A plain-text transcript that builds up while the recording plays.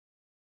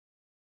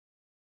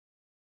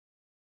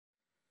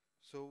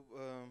So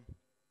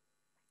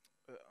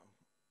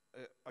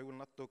I will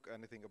not talk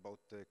anything about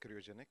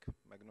cryogenic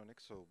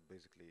magnonics. So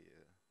basically,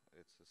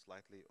 it's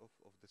slightly off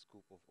the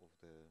scope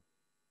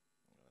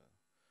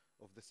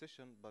of the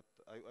session. But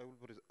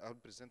I'll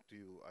present to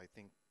you, I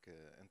think,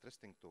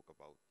 interesting talk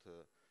about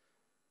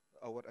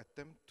our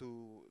attempt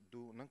to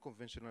do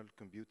non-conventional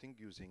computing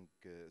using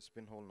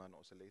spin-hole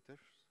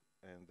nano-oscillators,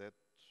 and that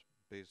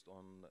based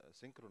on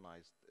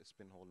synchronized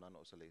spin-hole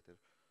nano-oscillator.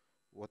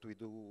 What we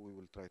do, we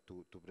will try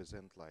to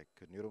present like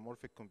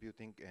neuromorphic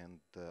computing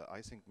and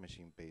Ising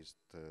machine based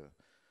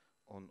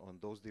on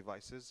those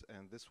devices.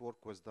 And this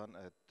work was done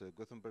at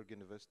Gothenburg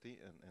University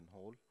in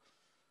Hall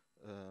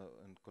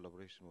in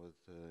collaboration with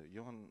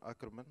Johan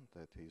Ackerman,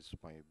 that he's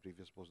my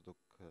previous postdoc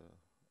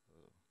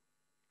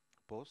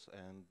post,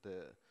 and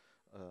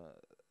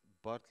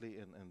partly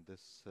in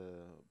this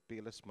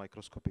PLS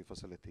microscopy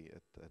facility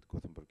at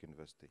Gothenburg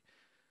University.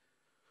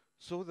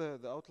 So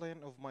the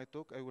outline of my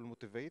talk, I will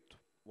motivate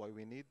why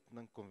we need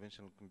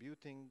non-conventional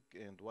computing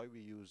and why we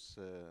use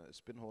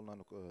spin-hole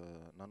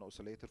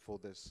nano-oscillator for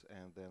this,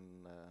 and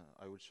then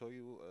I will show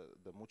you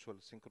the mutual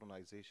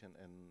synchronization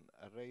in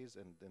arrays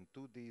and in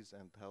 2Ds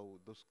and how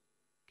those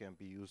can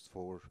be used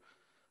for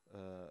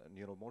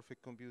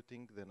neuromorphic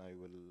computing. Then I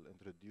will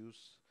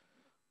introduce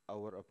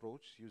our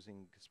approach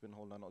using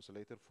spin-hole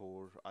nano-oscillator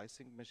for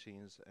Ising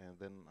machines, and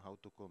then how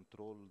to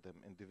control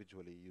them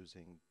individually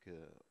using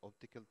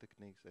optical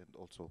techniques, and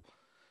also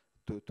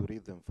to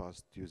read them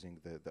fast using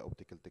the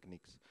optical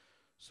techniques.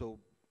 So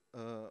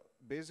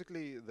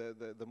basically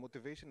the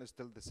motivation is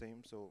still the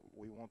same. So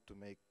we want to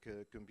make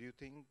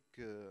computing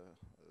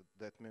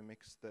that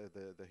mimics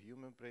the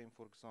human brain,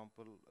 for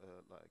example,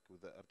 like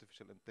with the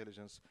artificial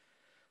intelligence.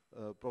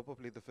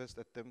 Probably the first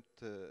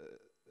attempt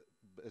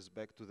is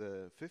back to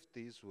the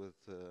 50s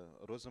with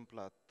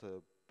Rosenblatt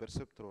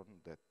perceptron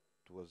that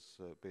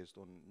was based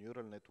on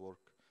neural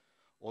network,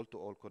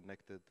 all-to-all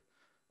connected,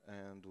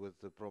 and with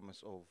the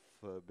promise of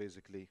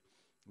basically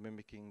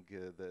mimicking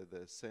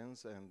the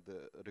sense and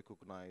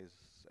recognize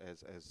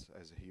as a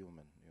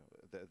human.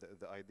 You know,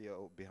 the idea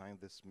behind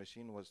this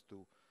machine was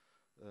to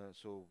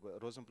so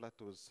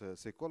Rosenblatt was a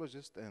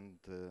psychologist, and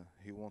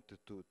he wanted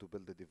to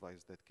build a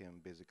device that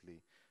can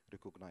basically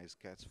recognize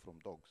cats from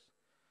dogs.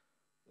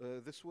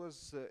 This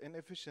was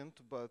inefficient,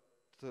 but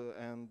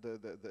and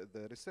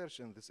the research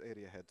in this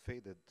area had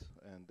faded,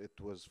 and it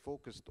was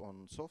focused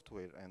on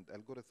software and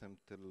algorithm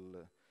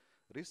till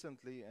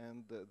recently,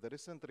 and the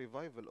recent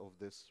revival of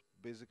this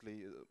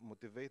basically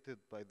motivated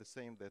by the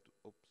same that,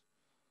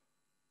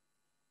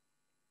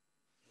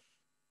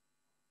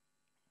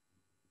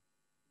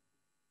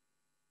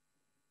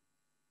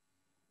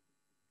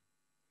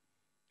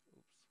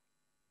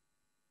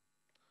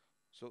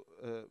 So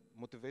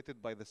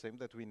motivated by the same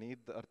that we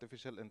need the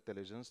artificial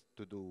intelligence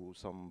to do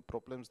some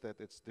problems that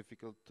it's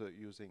difficult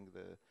using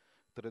the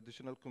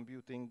traditional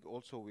computing.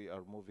 Also, we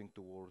are moving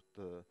toward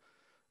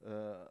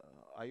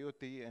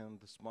IoT and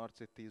smart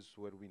cities,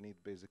 where we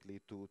need basically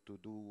to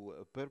do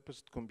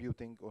purposed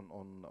computing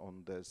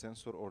on the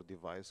sensor or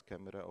device,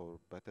 camera or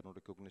pattern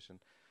recognition,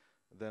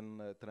 then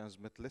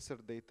transmit lesser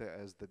data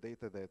as the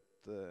data that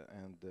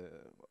and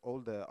all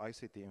the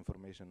ICT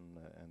information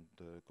and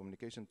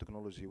communication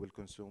technology will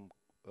consume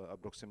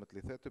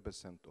approximately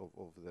 30%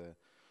 of the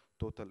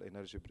total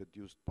energy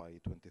produced by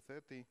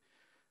 2030.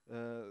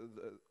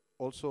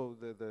 Also,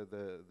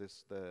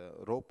 the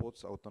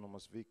robots,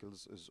 autonomous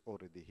vehicles is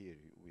already here,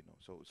 we know.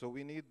 So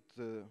we need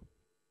to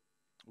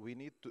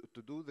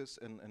do this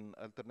in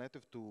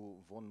alternative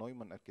to von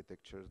Neumann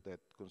architecture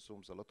that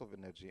consumes a lot of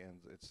energy,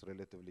 and it's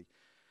relatively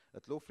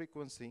at low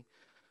frequency.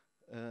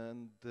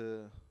 And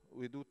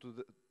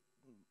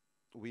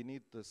we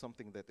need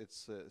something that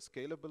it's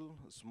scalable,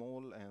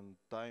 small, and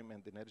time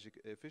and energy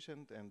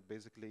efficient. And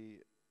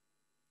basically,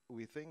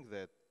 we think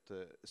that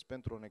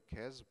Spintronic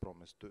has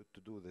promised to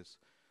do this,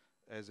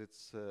 as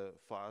it's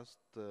fast,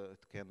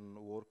 it can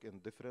work in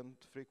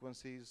different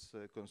frequencies,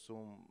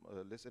 consume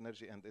less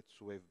energy, and it's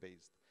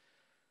wave-based.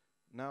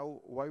 Now,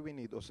 why we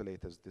need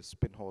oscillators, this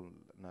spin-hole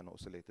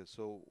nano-oscillators?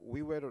 So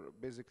we were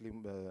basically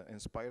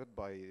inspired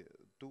by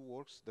two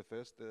works. The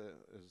first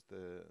is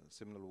the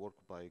seminal work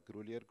by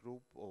Grolier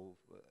group of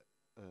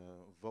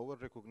vowel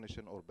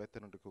recognition or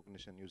pattern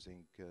recognition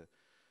using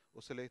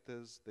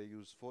oscillators. They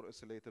use 4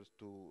 oscillators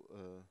to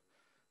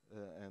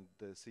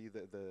and see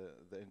the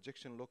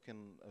injection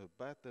lock-in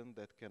pattern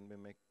that can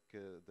mimic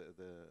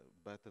the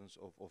patterns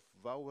of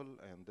vowel,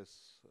 and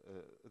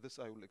this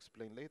I will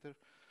explain later.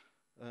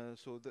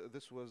 So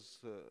this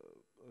was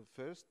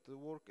first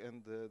work,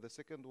 and the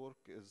second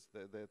work is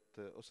that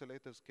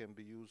oscillators can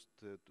be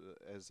used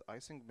as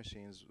Ising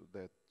machines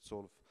that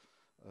solve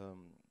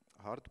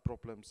hard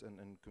problems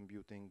in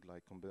computing,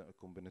 like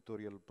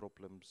combinatorial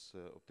problems,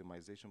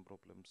 optimization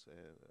problems,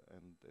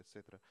 and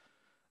etc.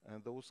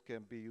 And those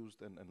can be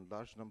used in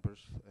large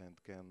numbers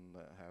and can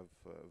have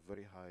a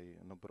very high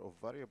number of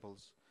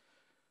variables.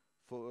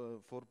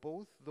 For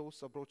both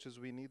those approaches,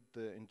 we need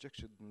the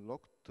injection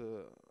locked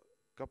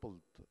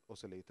coupled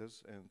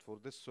oscillators, and for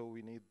this, so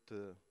we need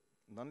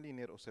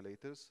nonlinear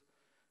oscillators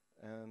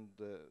And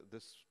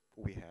this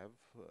we have,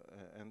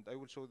 and I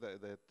will show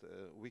that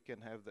we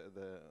can have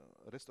the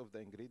rest of the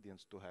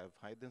ingredients to have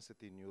high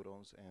density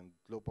neurons and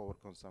low power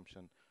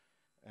consumption,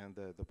 and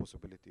the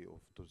possibility of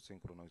to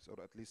synchronize,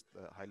 or at least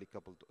a highly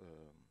coupled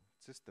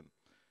system.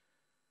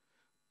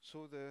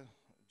 So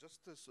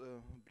just as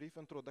a brief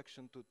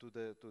introduction to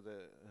the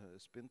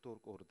spin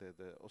torque, or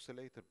the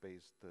oscillator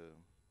based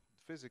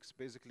physics.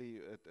 Basically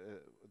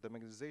the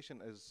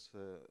magnetization is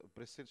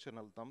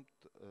precessional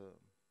damped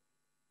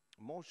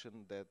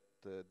motion that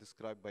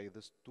described by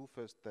these two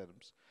first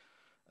terms,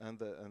 and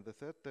the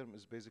third term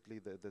is basically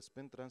the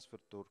spin transfer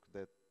torque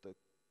that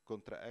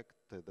contract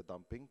the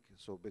damping,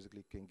 so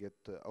basically can get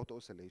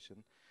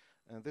auto-oscillation.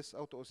 And this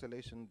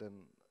auto-oscillation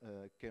then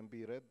can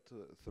be read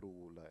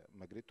through like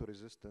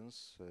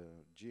magnetoresistance,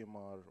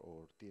 GMR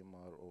or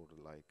TMR, or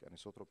like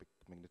anisotropic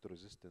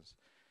magnetoresistance.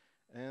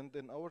 And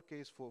in our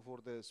case, for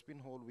the spin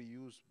hole, we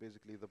use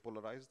basically the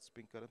polarized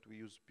spin current. We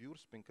use pure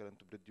spin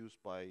current produced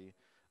by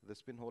the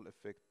spin hole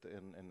effect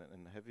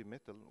in heavy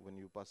metal. When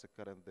you pass a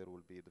current, there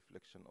will be a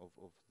deflection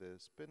of the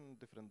spin in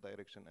different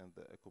direction, and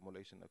the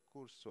accumulation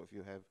occurs. So if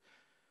you have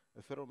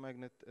a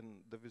ferromagnet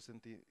in the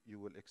vicinity, you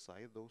will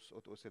excite those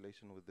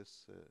auto-oscillation with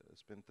this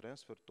spin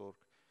transfer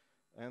torque.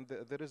 And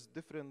there is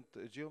different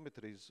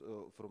geometries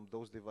from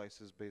those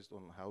devices based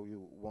on how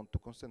you want to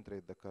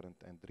concentrate the current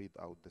and read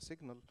out the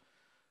signal.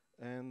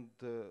 And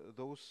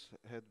those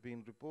had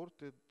been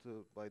reported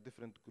by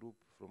different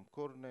groups, from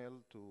Cornell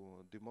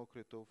to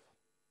Demokritov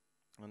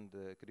and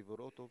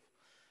Krivorotov.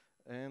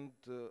 And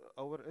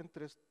our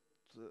interest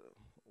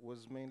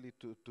was mainly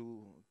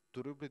to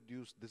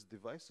reproduce these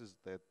devices,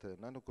 that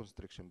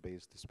nano-constriction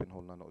based spin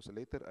hole nano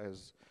oscillator,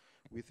 as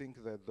we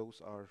think that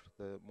those are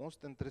the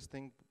most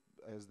interesting,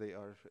 as they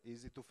are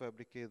easy to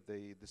fabricate.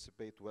 They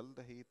dissipate well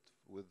the heat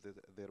with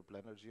their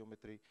planar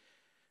geometry,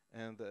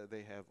 and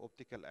they have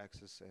optical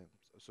access, and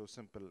so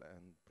simple,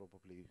 and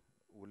probably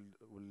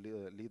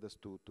will lead us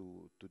to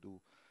do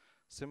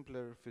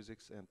simpler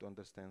physics and to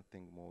understand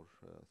things more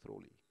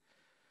thoroughly.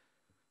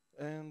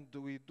 And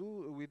we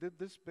did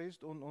this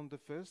based on the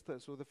first,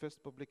 so the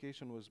first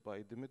publication was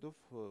by Demidov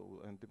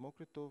and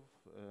Demokritov,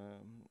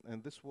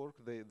 and this work,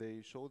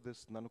 they show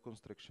this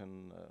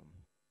nano-constriction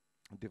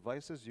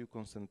devices. You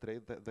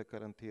concentrate the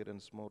current here in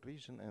a small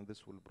region, and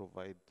this will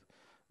provide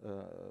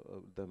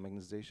the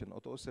magnetization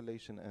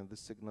auto-oscillation, and this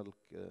signal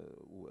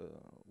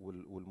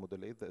will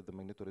modulate the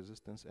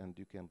magnetoresistance, and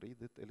you can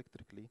read it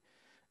electrically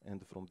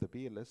and from the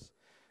BLS.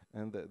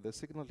 And the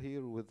signal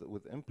here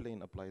with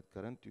M-plane applied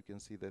current, you can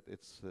see that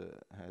it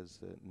has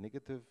a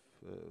negative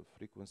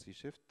frequency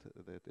shift,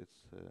 that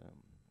it's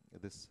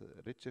this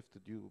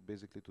redshift due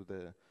basically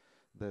to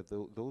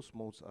those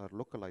modes are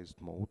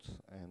localized modes,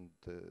 and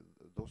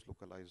those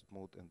localized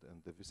mode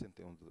and the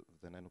vicinity on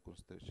the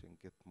nano-constriction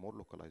get more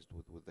localized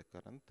with the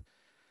current.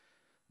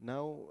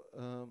 Now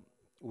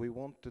we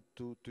wanted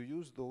to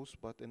use those,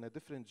 but in a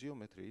different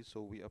geometry.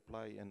 So we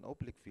apply an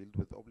oblique field.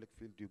 With oblique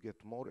field, you get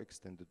more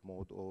extended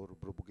mode or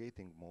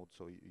propagating mode.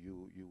 So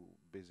you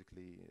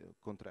basically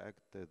contract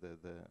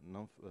the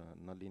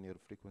nonlinear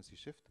frequency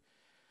shift.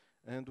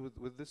 And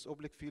with this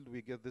oblique field,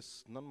 we get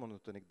this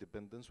non-monotonic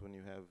dependence when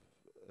you have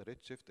red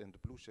shift and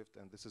blue shift,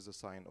 and this is a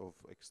sign of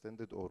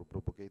extended or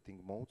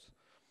propagating modes.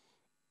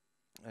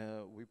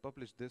 We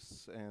published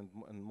this and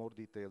more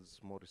details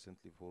more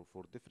recently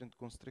for different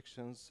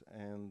constrictions,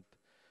 and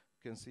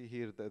you can see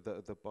here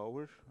the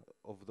power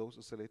of those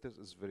oscillators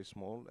is very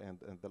small, and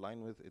the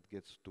line width, it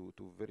gets to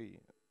very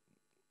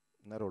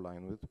narrow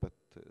line width, but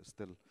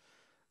still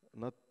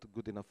not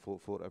good enough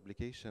for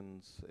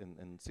applications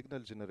in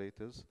signal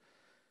generators.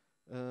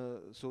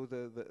 So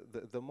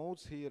the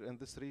modes here in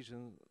this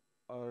region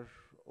are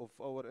of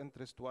our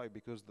interest. Why?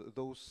 Because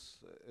those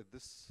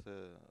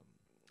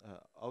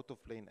out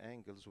of plane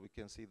angles, we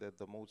can see that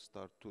the modes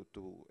start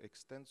to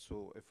extend.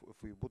 So if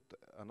we put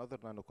another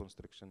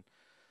nano-constriction,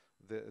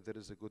 there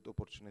is a good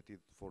opportunity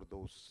for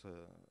those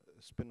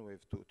spin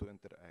wave to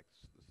interact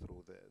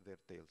through their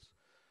tails.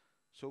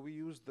 So we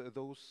used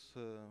those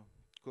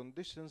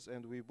conditions,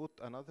 and we put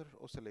another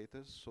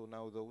oscillators. So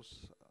now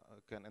those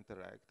can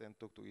interact and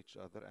talk to each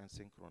other and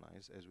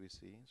synchronize, as we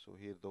see. So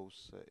here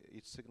those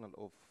each signal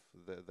of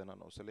the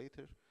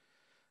nano-oscillator,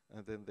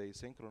 and then they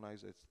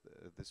synchronize at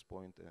this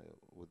point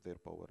with their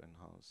power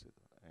enhanced,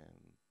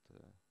 and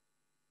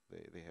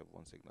they have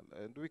one signal.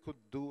 And we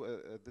could do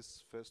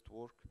this first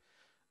work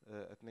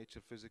at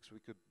Nature Physics. We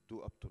could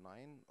do up to 9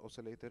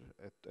 oscillator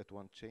at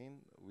one chain.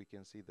 We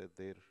can see that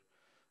their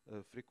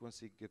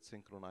frequency gets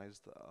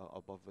synchronized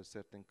above a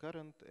certain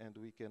current, and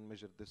we can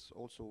measure this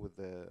also with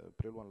the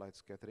Brillouin light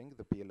scattering,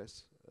 the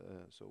BLS.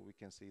 So we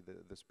can see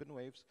the spin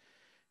waves.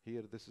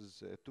 Here, this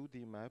is a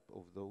 2D map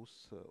of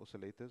those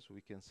oscillators.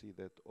 We can see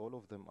that all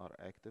of them are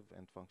active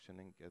and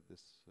functioning at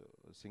this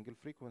single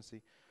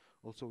frequency.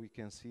 Also, we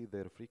can see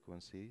their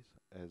frequencies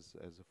as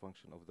a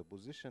function of the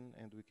position,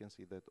 and we can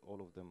see that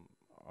all of them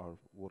are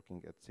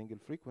working at single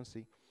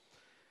frequency.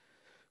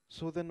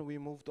 So then we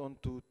moved on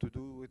to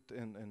do it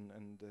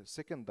in the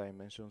second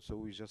dimension. So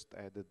we just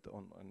added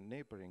on a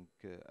neighboring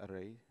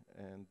array,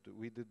 and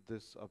we did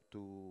this up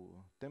to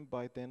 10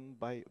 by 10.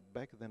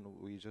 Back then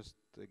we just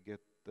get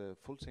the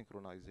full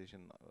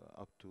synchronization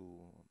up to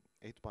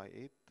 8 by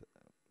 8.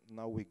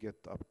 Now we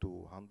get up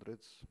to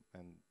hundreds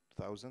and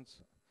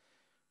thousands.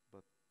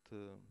 But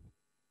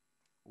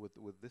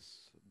with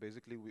this,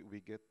 basically we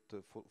get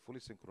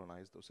fully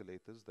synchronized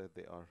oscillators that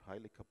they are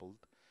highly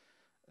coupled,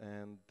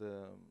 and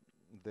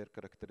their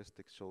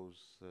characteristic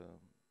shows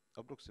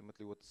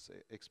approximately what's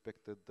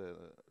expected,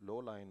 low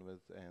line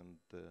width, and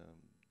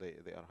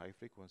they are high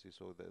frequency,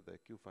 so the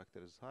Q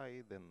factor is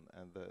high, then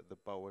and the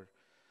power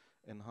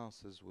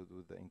enhances with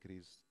the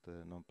increased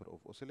number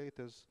of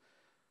oscillators.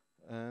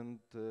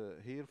 And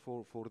here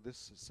for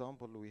this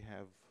sample we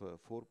have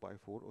 4 by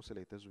 4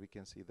 oscillators. We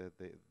can see that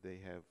they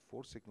have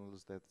 4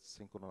 signals that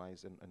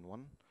synchronize in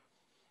one.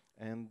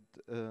 And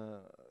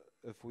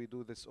if we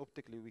do this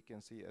optically, we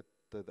can see at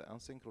the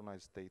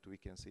unsynchronized state, we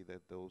can see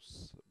that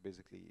those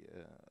basically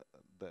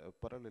the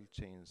parallel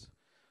chains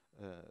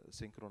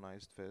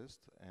synchronized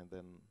first, and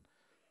then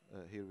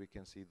here we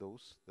can see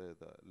those, the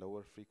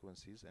lower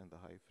frequencies and the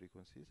high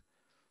frequencies.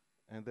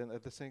 And then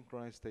at the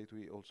synchronized state,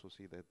 we also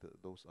see that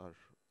those are,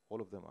 all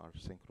of them are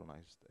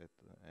synchronized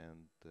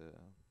and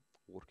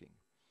working.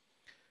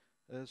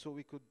 So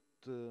we could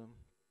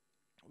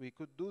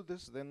do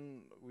this.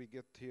 Then we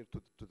get here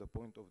to the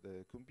point of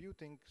the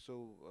computing.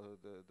 So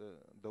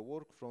the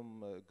work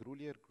from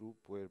Grolier group,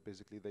 where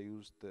basically they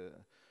used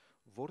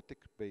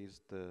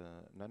vortex-based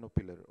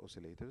nanopillar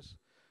oscillators,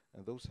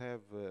 and those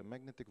have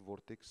magnetic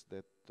vortex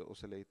that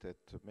oscillate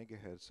at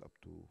megahertz up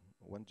to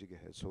 1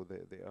 gigahertz. So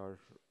they are,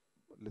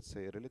 let's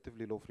say,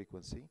 relatively low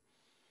frequency.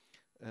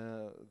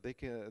 They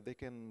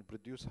can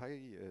produce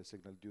high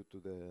signal due to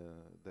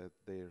that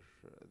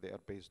they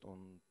are based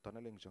on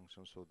tunneling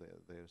junctions, so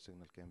their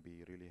signal can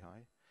be really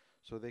high.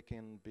 So they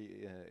can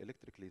be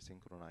electrically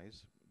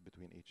synchronized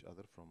between each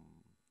other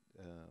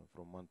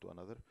from one to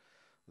another.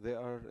 They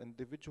are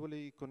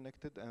individually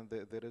connected, and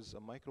there is a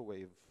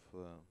microwave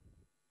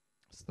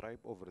stripe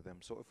over them.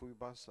 So if we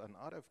pass an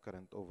RF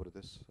current over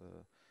this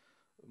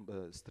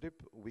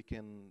strip, we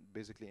can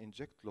basically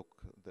inject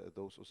lock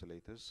those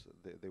oscillators.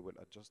 They will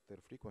adjust their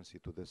frequency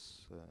to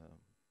this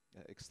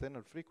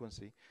external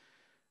frequency.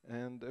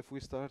 And if we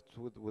start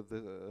with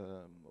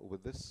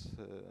this,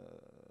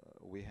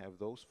 we have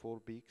those 4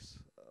 peaks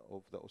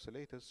of the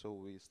oscillators. So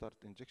we start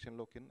injection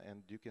locking,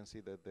 and you can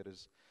see that there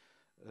is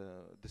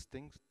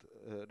distinct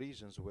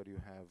regions where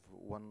you have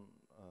one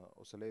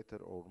oscillator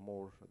or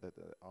more that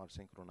are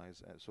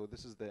synchronized. So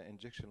this is the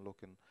injection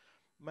locking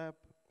map.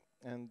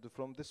 And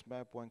from this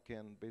map, one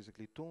can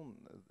basically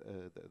tune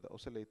the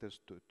oscillators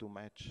to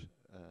match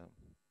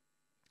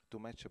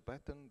a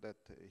pattern that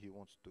he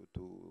wants to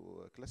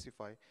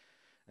classify.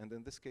 And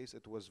in this case,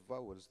 it was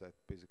vowels that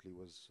basically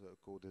was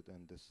coded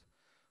in this,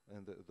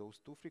 and those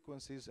 2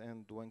 frequencies.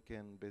 And one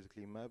can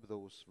basically map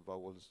those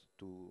vowels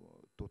to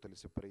totally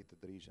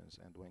separated regions,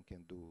 and one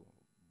can do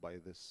by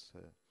this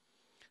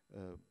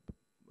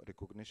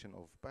recognition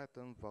of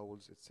pattern,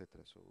 vowels,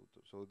 etc.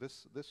 So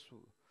this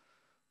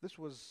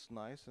was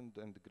nice and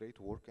great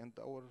work, and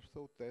our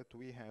thought that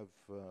we have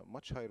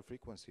much higher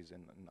frequencies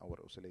in our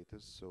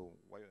oscillators. So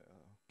why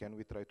can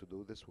we try to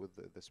do this with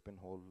the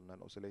spin-hole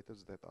nano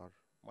oscillators that are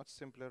much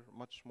simpler,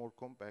 much more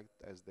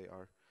compact, as they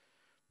are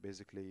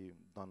basically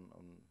done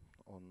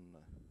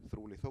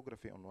through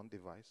lithography on one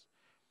device.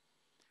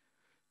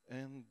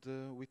 And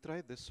we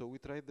tried this. So we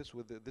tried this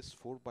with this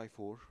 4 by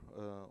 4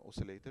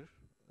 oscillator,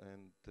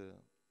 and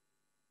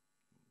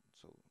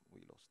so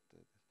we lost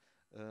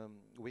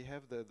we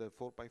have the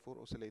 4 by 4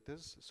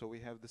 oscillators. So we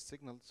have the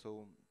signal.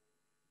 So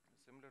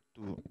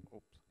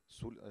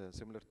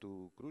similar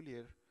to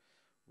Grolier,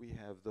 we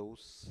have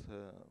those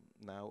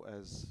now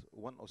as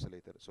one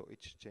oscillator. So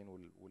each chain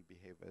will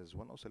behave as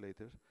one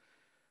oscillator,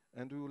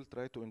 and we will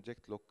try to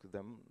inject lock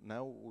them.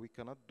 Now we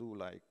cannot do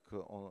like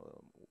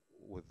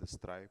with the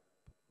stripe.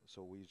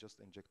 So we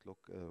just inject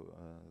lock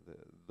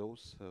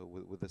those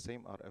with the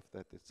same RF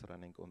that it's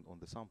running on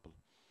the sample.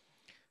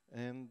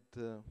 And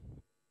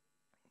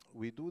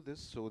we do this,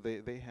 so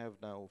they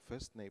have now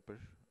first neighbor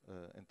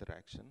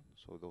interaction.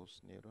 So those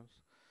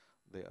neurons,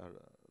 they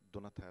do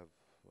not have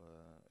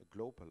a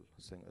global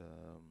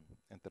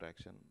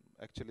interaction.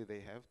 Actually,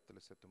 they have till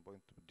a certain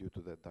point due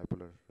to the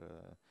dipolar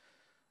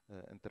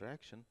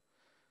interaction.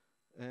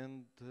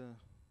 And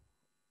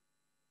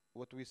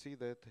what we see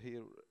that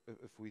here,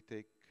 if we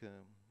take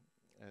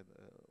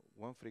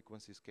one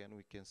frequency scan,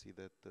 we can see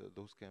that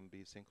those can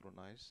be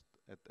synchronized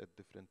at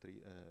different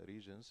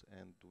regions,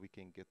 and we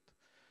can get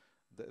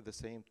the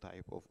same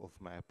type of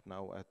map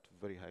now at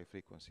very high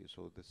frequency.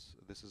 So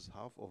this is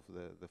half of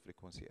the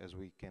frequency, as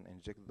we can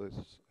inject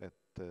this at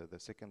the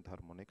second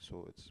harmonic,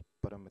 so it's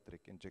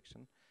parametric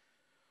injection.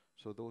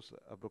 So those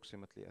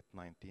approximately at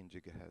 19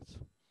 gigahertz.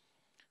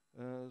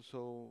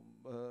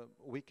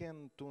 We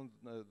can tune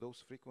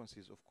those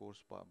frequencies, of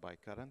course, by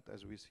current,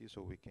 as we see.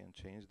 So we can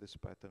change this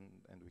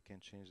pattern, and we can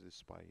change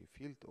this by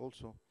field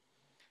also.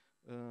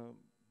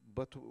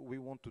 But we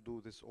want to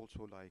do this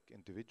also like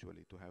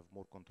individually to have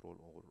more control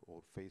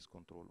or phase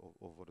control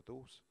over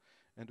those,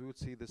 and we will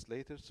see this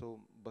later. So,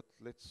 but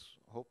let's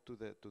hop to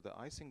the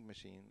Ising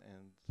machine,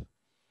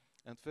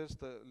 and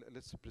first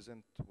let's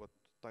present what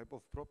type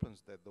of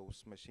problems that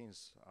those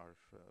machines are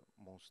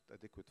most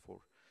adequate for.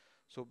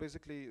 So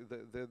basically,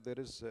 there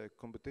is a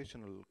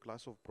computational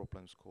class of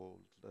problems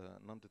called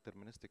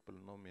non-deterministic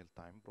polynomial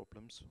time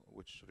problems,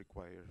 which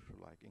require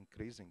like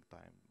increasing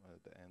time,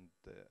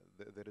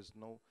 there is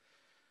no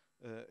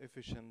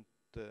efficient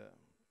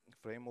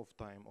frame of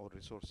time or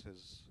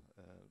resources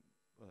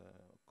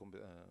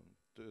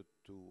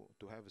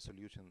to have a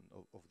solution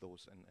of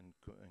those in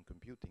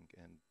computing.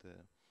 And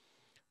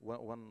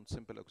one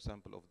simple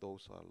example of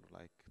those are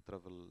like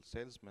travel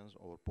salesmen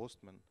or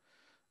postmen,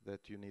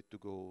 that you need to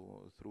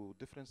go through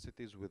different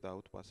cities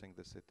without passing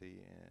the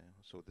city.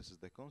 So this is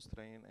the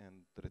constraint,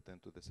 and return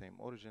to the same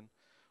origin.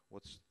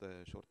 What's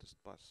the shortest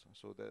pass?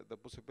 So the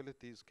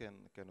possibilities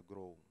can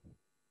grow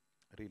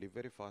really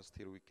very fast.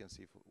 Here we can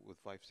see with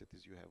 5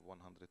 cities you have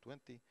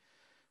 120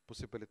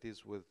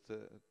 possibilities. With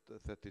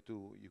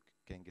 32 you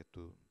can get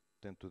to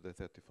 10 to the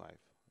 35,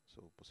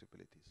 so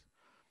possibilities.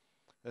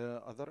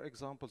 Other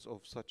examples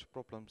of such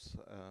problems,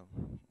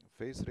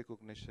 face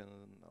recognition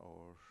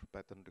or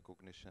pattern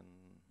recognition,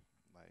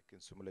 like in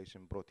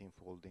simulation protein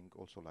folding,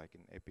 also like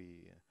in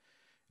epi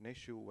an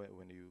issue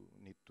when you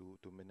need to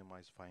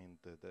find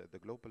the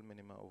global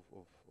minima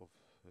of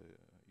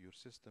your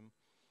system.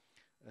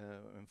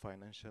 In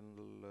financial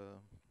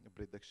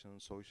prediction,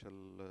 social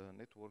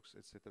networks,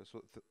 etc.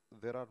 So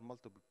there are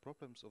multiple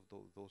problems of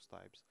those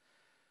types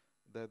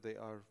that they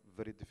are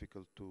very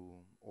difficult to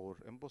or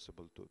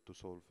impossible to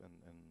solve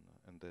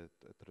in the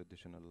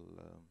traditional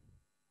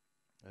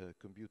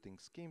computing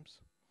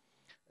schemes.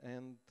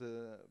 And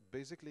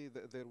basically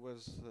there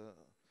was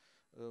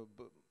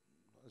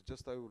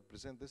just I will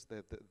present this,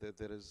 that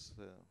there is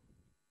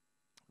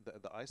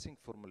the Ising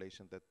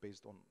formulation that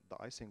based on the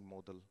Ising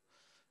model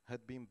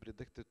had been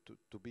predicted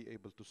to be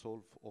able to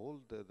solve all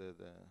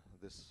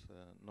this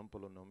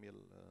non-polynomial,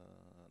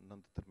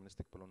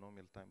 non-deterministic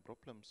polynomial time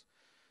problems,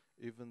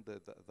 even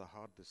the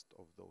hardest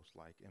of those,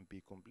 like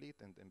MP complete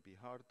and MP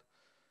hard.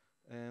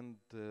 And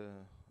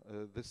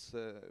this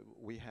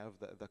we have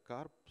the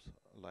carbs,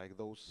 like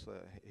those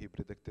he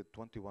predicted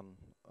 21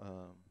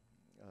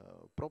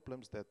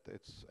 problems that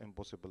it's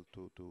impossible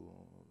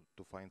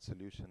to find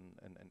solution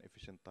in an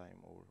efficient time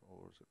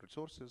or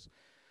resources.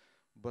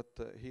 But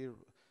here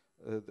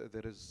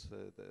there is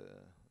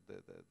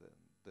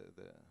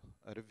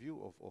a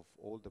review of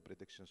all the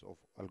predictions of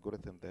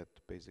algorithm that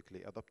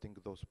basically adapting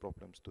those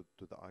problems to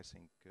the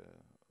Ising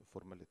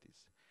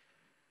formalities.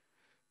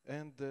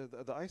 And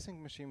the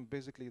Ising machine,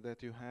 basically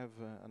that you have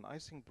an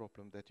Ising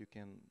problem that you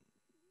can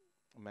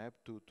map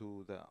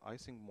to the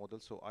Ising model.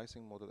 So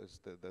Ising model is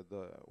the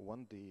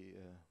 1D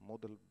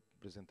model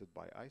presented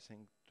by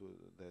Ising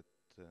that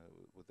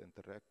with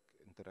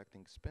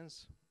interacting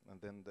spins,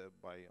 and then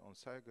by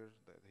Onsager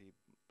that he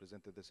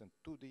presented this in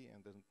 2D,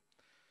 and then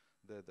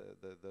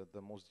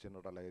the most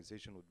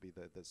generalization would be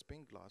the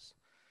spin glass.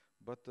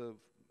 But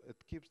it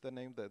keeps the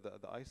name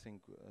the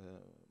Ising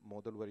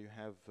model, where you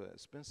have a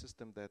spin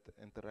system that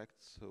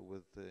interacts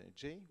with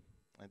J,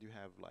 and you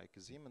have like a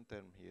Zeeman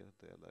term here,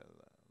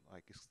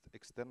 like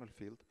external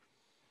field.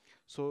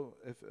 So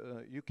if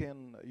you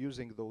can,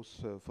 using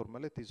those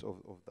formalities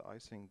of the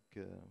Ising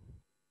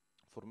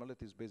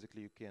formalities,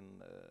 basically you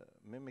can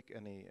mimic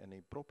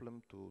any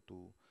problem to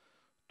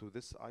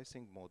this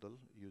Ising model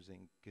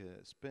using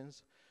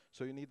spins.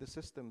 So you need a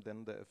system,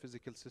 then the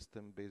physical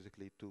system,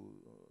 basically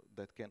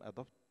that can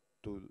adapt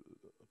to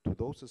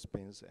those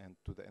spins and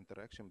to the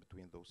interaction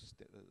between those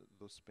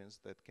spins,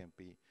 that can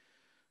be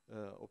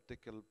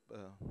optical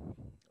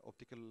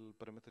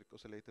parametric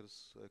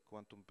oscillators,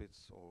 quantum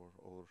bits,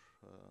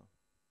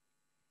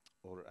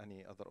 or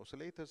any other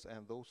oscillators,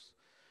 and those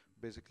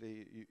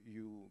basically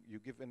you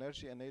give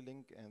energy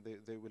annealing, and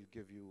they will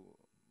give you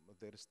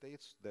their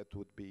states that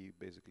would be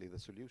basically the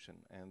solution.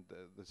 And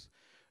this,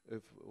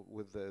 if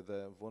with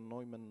the von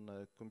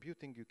Neumann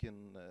computing, you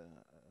can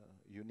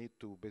you need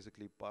to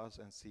basically pass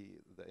and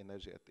see the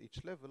energy at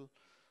each level,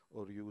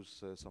 or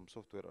use some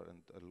software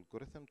and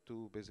algorithm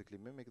to basically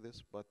mimic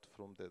this. But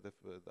from the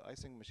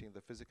Ising machine,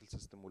 the physical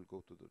system will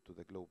go to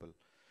the global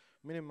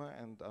minima.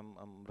 And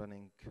I'm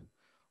running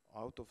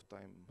out of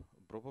time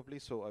probably,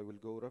 so I will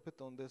go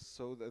rapid on this.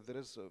 So there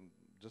is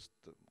just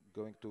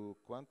going to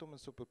quantum and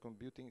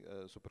supercomputing,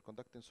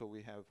 superconducting. So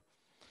we have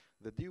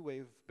the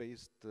D-wave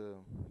based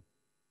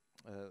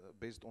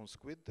on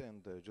squid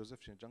and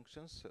Josephson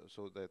junctions.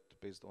 So that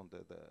based on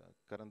the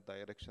current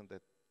direction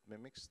that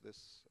mimics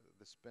this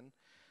spin.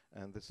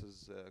 And this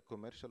is a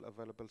commercial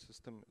available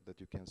system that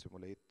you can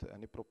simulate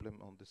any problem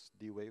on this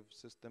D-wave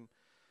system.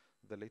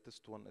 The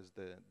latest one is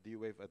the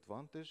D-wave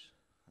advantage,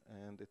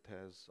 and it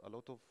has a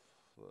lot of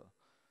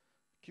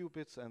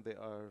qubits, and they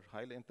are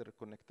highly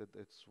interconnected.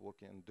 It's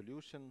working in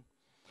dilution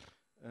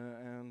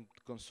and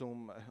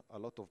consume a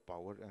lot of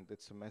power, and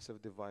it's a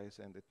massive device,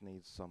 and it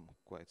needs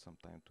quite some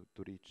time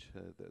to reach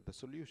the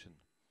solution.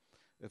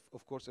 If,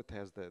 of course, it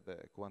has the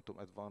quantum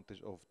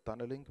advantage of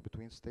tunneling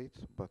between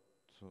states, but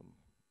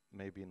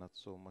maybe not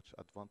so much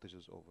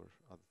advantages over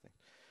other things.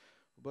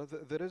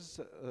 But there is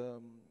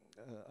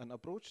an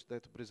approach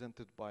that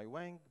presented by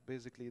Wang,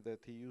 basically that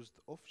he used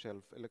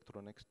off-shelf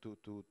electronics to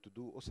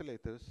do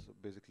oscillators,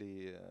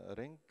 basically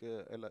ring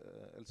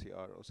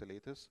LCR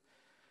oscillators.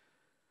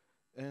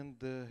 And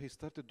he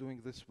started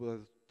doing this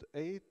with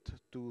 8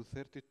 to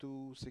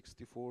 32,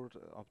 64,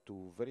 up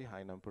to very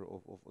high number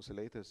of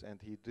oscillators.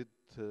 And he did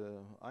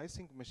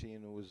Ising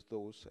machine with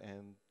those,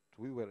 and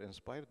we were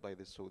inspired by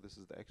this. So this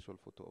is the actual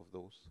photo of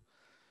those.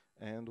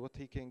 And what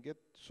he can get,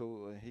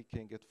 so he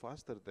can get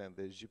faster than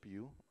the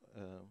GPU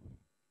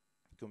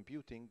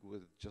computing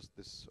with just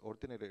this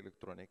ordinary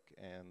electronic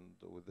and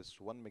with this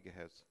 1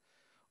 megahertz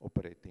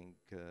operating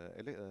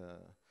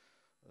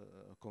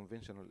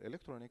conventional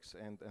electronics,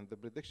 and the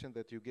prediction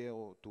that you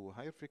go to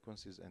higher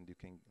frequencies and you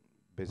can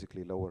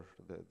basically lower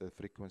the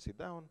frequency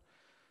down.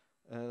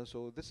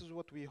 So this is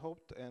what we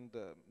hoped, and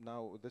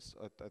now this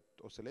at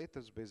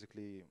oscillators,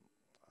 basically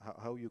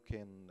how you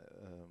can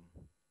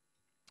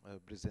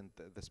present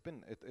the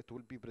spin. It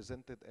will be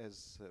presented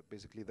as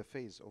basically the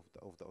phase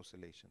of the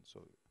oscillation.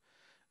 So,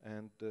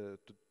 and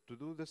to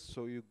do this,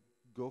 so you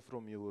go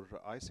from your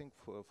Ising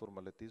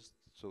formalities,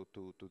 so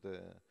to the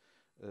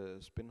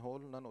spin hole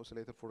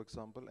nano-oscillator, for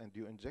example, and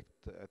you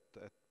inject at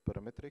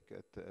parametric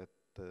at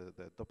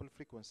the double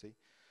frequency,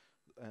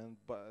 and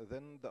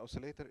then the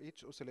oscillator,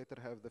 each oscillator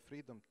have the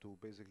freedom to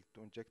basically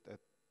to inject at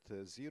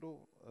 0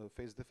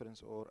 phase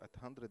difference or at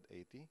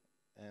 180,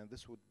 and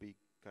this would be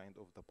kind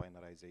of the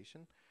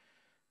binarization.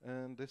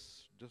 And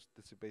this just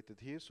dissipated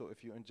here. So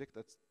if you inject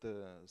at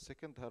the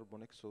second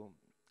harmonic, so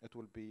it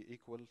will be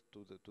equal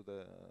to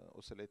the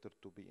oscillator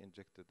to be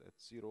injected at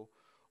 0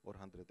 or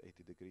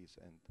 180 degrees,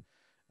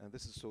 and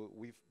this is, so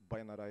we've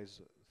binarized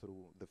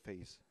through the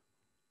phase.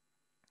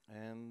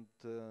 And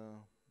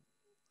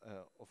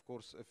of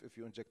course, if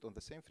you inject on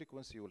the same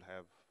frequency, you will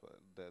have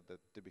the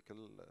typical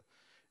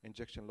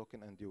injection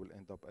lock-in, and you will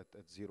end up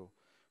at 0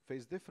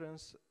 phase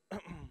difference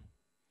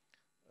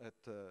at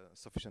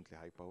sufficiently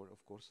high power,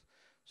 of course.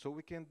 So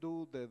we can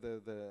do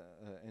the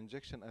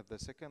injection at the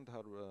second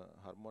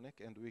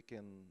harmonic, and we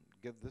can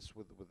get this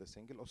with a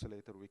single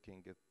oscillator. We can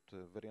get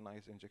very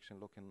nice injection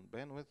lock-in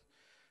bandwidth.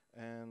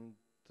 And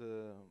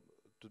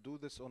to do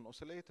this on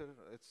oscillator,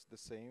 it's the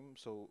same.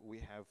 So we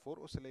have 4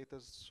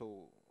 oscillators.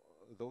 So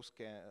those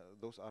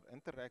are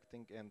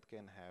interacting and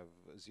can have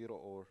 0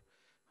 or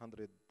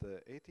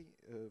 180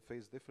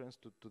 phase difference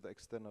to the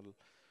external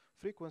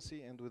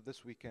frequency, and with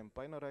this we can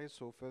binarize.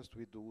 So first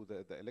we do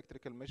the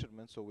electrical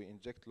measurement. So we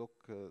inject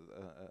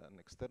an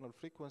external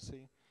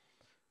frequency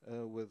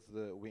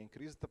we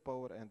increase the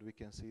power, and we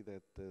can see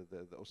that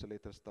the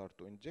oscillators start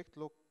to inject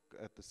lock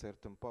at a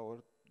certain power.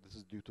 This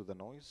is due to the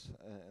noise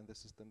in the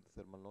system,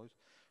 the thermal noise.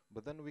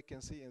 But then we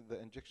can see in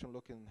the injection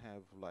lock can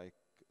have like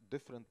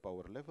different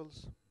power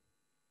levels,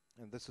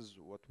 and this is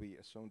what we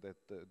assume that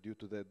due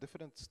to the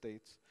different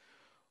states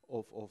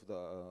of the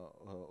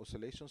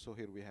oscillation. So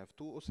here we have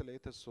 2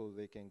 oscillators, so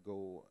they can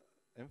go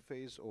in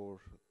phase or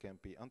can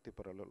be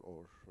anti-parallel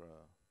or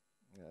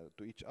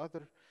to each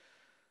other.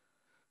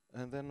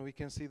 And then we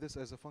can see this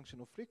as a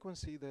function of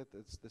frequency, that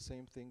it's the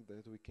same thing,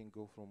 that we can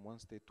go from one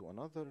state to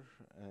another,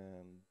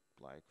 and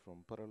like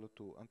from parallel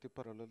to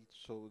anti-parallel.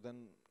 So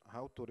then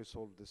how to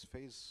resolve this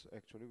phase?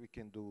 Actually, we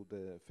can do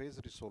the phase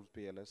resolved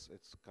PLS.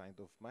 It's kind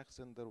of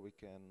Mach-Zehnder. We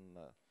can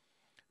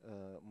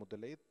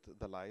modulate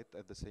the light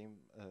at the same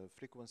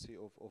frequency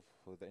of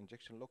the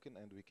injection lock-in,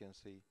 and we can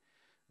see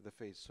the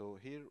phase. So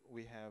here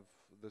we have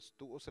these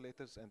 2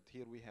 oscillators, and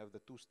here we have the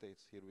 2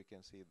 states. Here we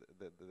can see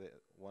the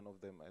one of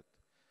them at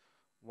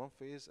one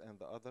phase and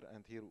the other,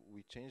 and here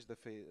we change the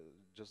phase,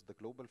 just the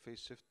global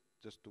phase shift,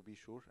 just to be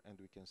sure, and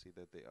we can see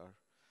that they are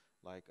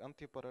like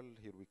anti-parallel.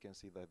 Here we can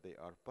see that they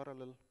are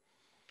parallel,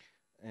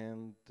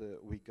 and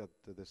we got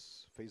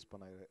this phase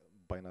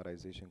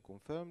binarization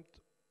confirmed.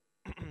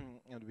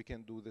 And we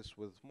can do this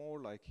with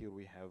more, like here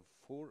we have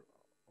 4.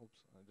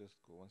 Oops, I just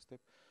go one step.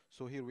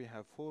 So here we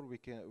have 4.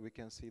 We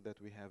can see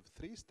that we have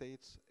 3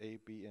 states, A,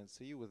 B, and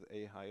C, with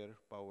A higher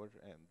power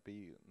and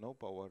B no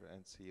power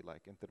and C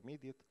like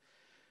intermediate.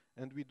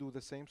 And we do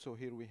the same. So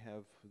here we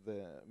have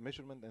the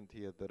measurement, and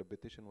here the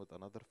repetition with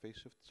another phase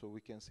shift. So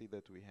we can see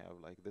that we have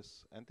like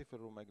this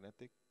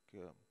antiferromagnetic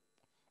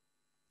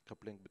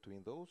coupling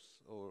between those,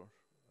 or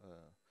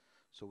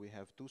so we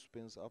have 2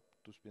 spins up,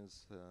 2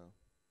 spins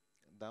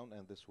down,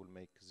 and this will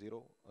make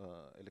 0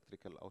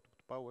 electrical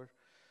output power.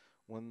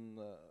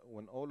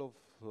 When all of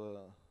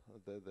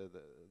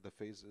the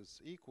phase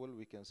is equal,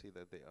 we can see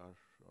that they are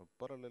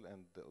parallel,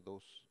 and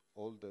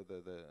all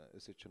the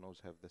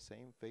SHNOs have the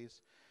same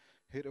phase.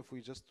 Here, if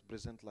we just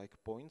present like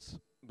points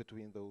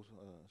between those,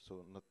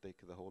 so not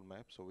take the whole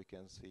map, so we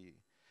can see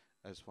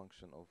as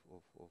function of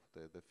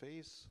the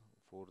phase.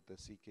 For the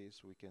C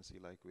case, we can see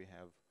like we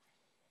have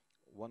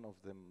one of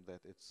them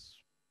that it's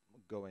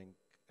going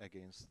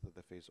against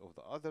the phase of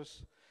the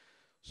others.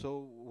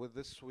 So with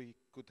this, we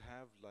could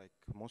have like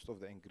most of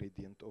the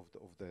ingredient of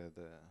the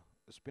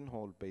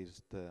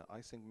spin-hole-based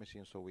Ising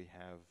machine, so we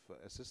have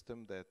a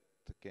system that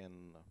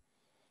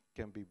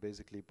can be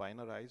basically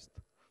binarized,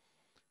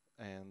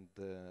 and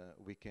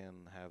we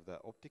can have the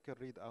optical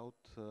readout.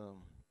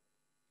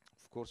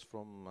 Of course,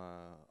 from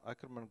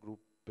Ackerman Group,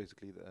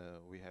 basically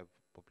we have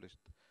published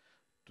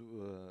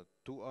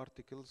two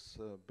articles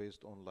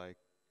based on like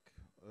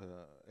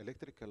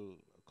electrical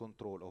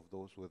control of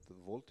those with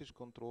voltage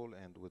control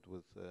and with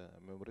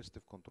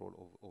memoristive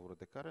control over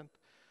the current.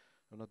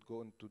 I'll not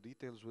go into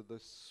details with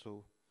this,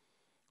 so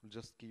we'll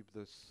just keep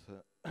this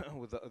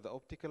with the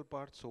optical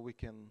part, so we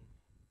can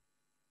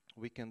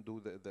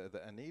do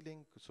the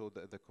annealing, so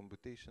the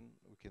computation,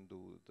 we can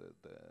do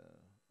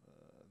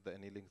the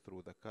annealing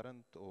through the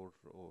current or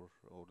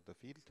the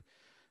field,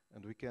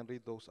 and we can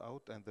read those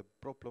out, and the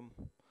problem,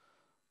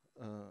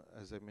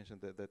 as I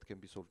mentioned, that can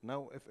be solved.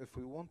 Now, if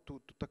we want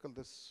to tackle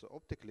this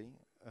optically,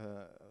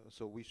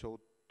 so we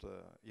showed,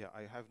 yeah,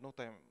 I have no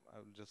time, I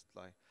will just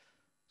lie.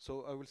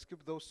 So I will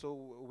skip those.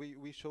 So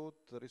we showed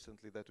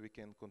recently that we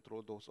can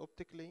control those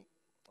optically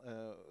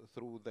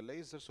through the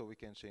laser, so we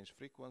can change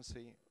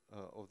frequency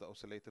of the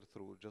oscillator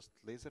through just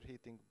laser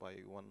heating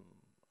by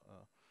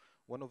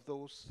one of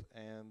those,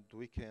 and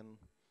we can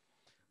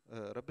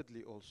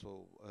rapidly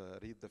also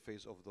read the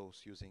phase of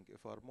those using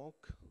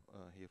FR-MOC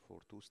here for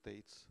 2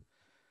 states,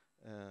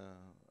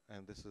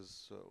 and this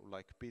is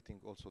like beating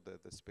also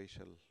the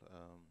spatial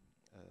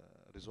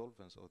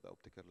resolvence or the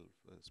optical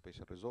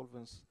spatial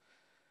resolvence.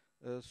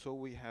 So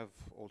we have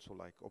also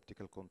like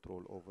optical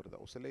control over the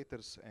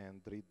oscillators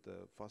and read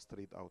the fast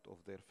readout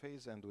of their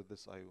phase. And with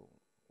this, I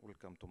will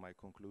come to my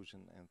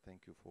conclusion, and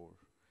thank you for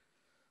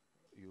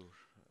your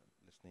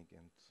listening,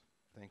 and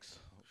thanks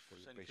for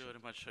your patience. Thank you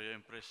very much for your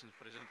impressive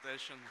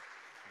presentation,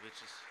 which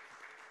is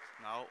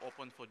now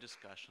open for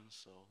discussion.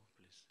 So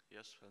please,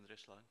 yes,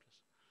 Andres Line, please.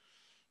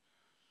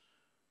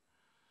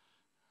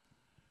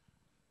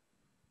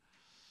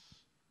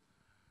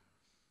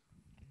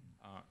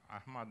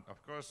 Ahmad,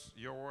 of course,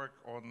 your work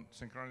on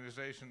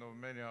synchronization of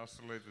many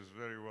oscillators is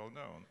very well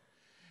known.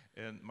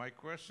 And my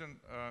question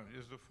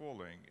is the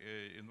following.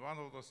 In one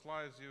of the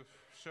slides, you've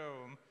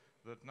shown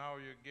that now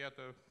you get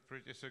a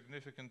pretty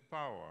significant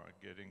power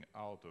getting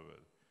out of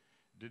it.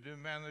 Did you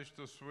manage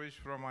to switch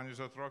from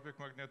anisotropic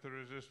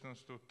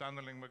magnetoresistance to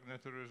tunneling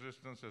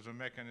magnetoresistance as a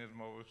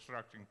mechanism of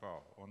extracting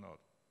power, or not?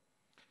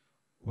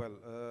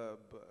 Well,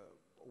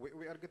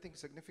 we are getting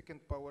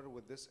significant power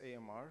with this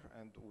AMR,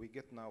 and we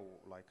get now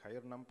like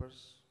higher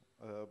numbers.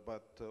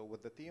 But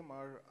with the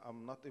TMR,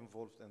 I'm not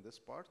involved in this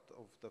part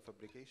of the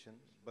fabrication.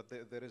 But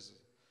there is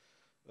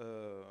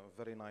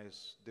very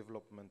nice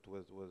development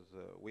with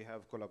we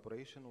have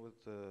collaboration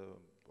with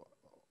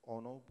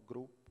ONO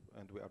group,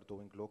 and we are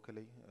doing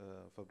locally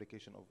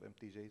fabrication of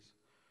MTJs.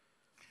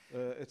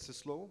 It's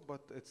slow,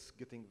 but it's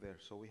getting there.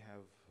 So we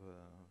have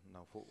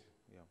now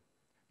yeah.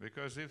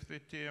 Because if the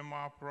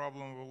TMR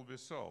problem will be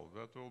solved,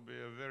 that will be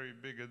a very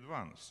big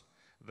advance.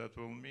 That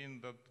will mean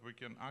that we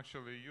can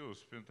actually use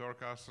spin-torque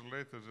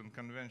oscillators in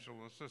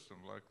conventional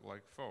systems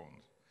like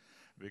phones.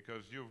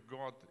 Because you've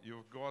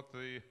got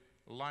the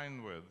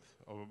line width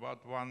of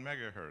about 1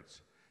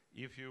 megahertz.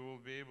 If you will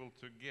be able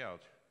to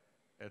get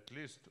at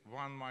least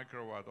 1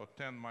 microwatt or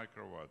 10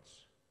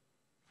 microwatts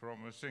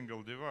from a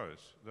single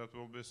device, that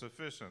will be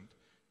sufficient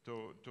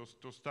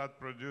to start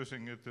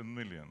producing it in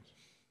millions.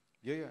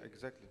 Yeah,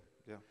 exactly.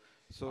 Yeah.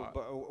 So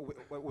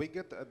but we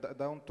get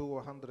down to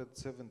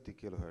 170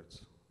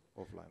 kilohertz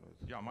of line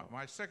width. Yeah,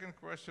 my second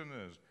question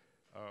is,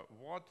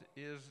 what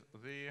is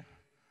the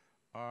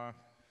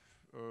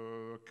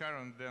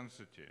current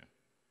density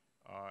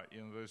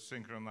in the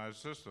synchronized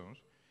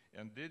systems?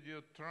 And did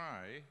you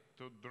try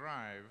to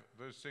drive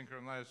the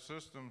synchronized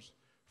systems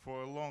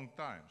for a long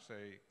time,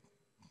 say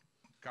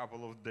a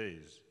couple of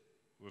days,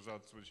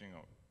 without switching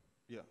off?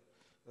 Yeah.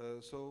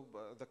 So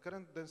the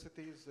current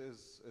densities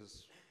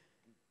is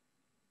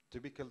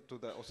typical to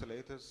the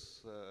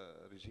oscillators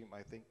regime.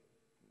 I think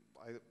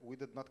we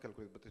did not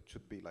calculate, but it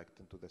should be like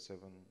 10 to the 7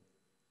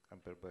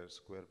 ampere per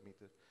square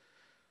meter,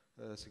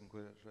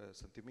 square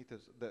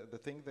centimeters. The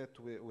thing that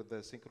with the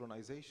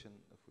synchronization,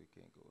 if we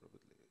can go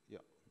rapidly,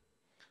 yeah.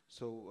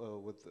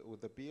 So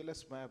with the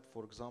BLS map,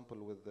 for example,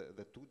 with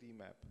the 2D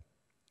map,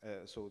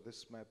 so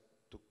this map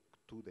took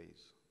 2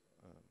 days,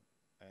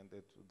 and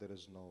there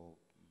is no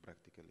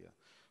practical, yeah.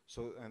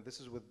 So, and this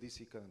is with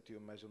DC current. You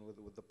imagine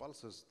with the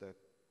pulses that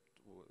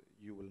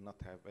you will not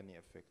have any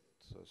effect.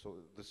 So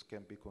this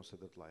can be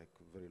considered like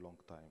a very long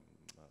time.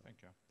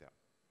 Thank you.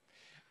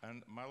 Yeah.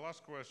 And my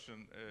last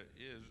question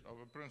is of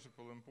a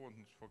principal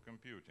importance for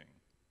computing.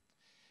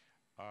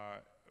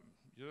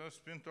 You know,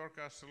 spin-torque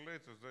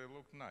oscillators, they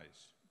look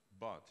nice,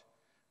 but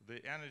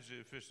the energy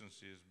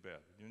efficiency is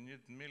bad. You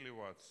need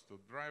milliwatts to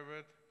drive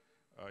it.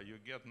 You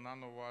get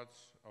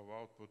nanowatts of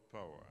output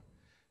power.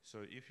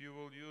 So if you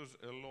will use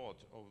a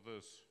lot of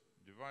these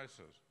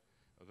devices,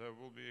 there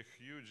will be a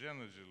huge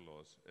energy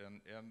loss.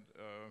 And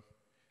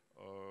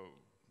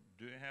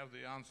do you have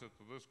the answer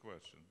to this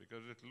question?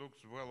 Because it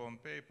looks well on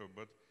paper,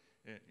 but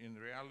in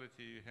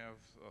reality you have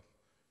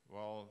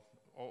well,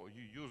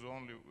 you use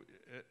only,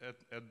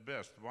 at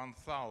best,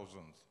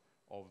 1/1000th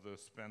of the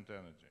spent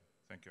energy.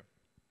 Thank you.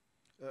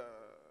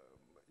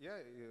 Yeah,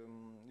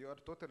 you are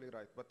totally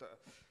right. But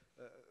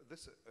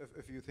this,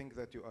 if you think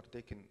that you are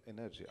taking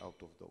energy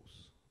out of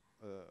those,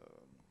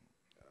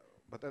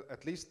 but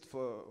at least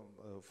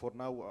for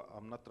now,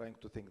 I'm not trying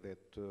to think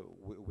that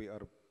we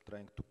are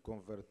trying to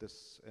convert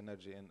this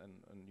energy in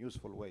a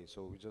useful way.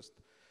 So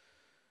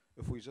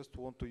if we just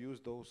want to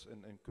use those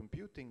in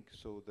computing,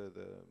 so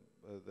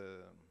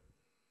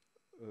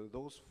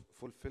those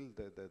fulfill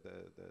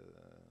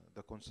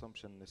the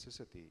consumption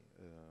necessity,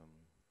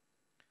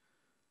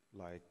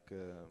 like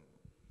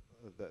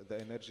the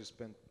energy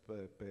spent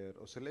per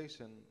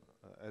oscillation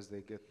as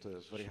they get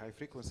very high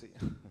frequency.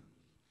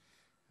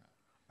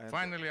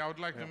 Finally, I would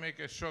like to make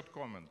a short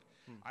comment.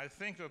 I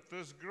think that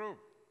this group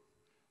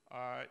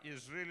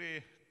is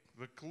really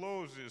the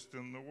closest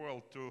in the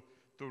world to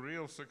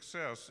real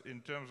success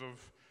in terms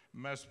of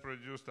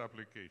mass-produced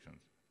applications.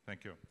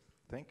 Thank you.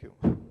 Thank you.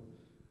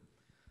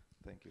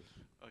 Thank you.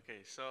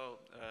 Okay, so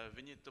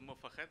we need to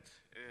move ahead.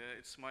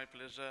 It's my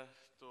pleasure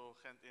to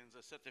hand in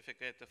the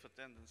certificate of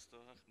attendance to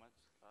Ahmad.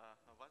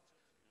 Awad.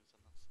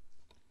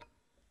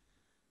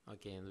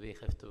 Okay, and we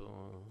have to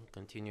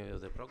continue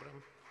with the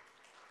program.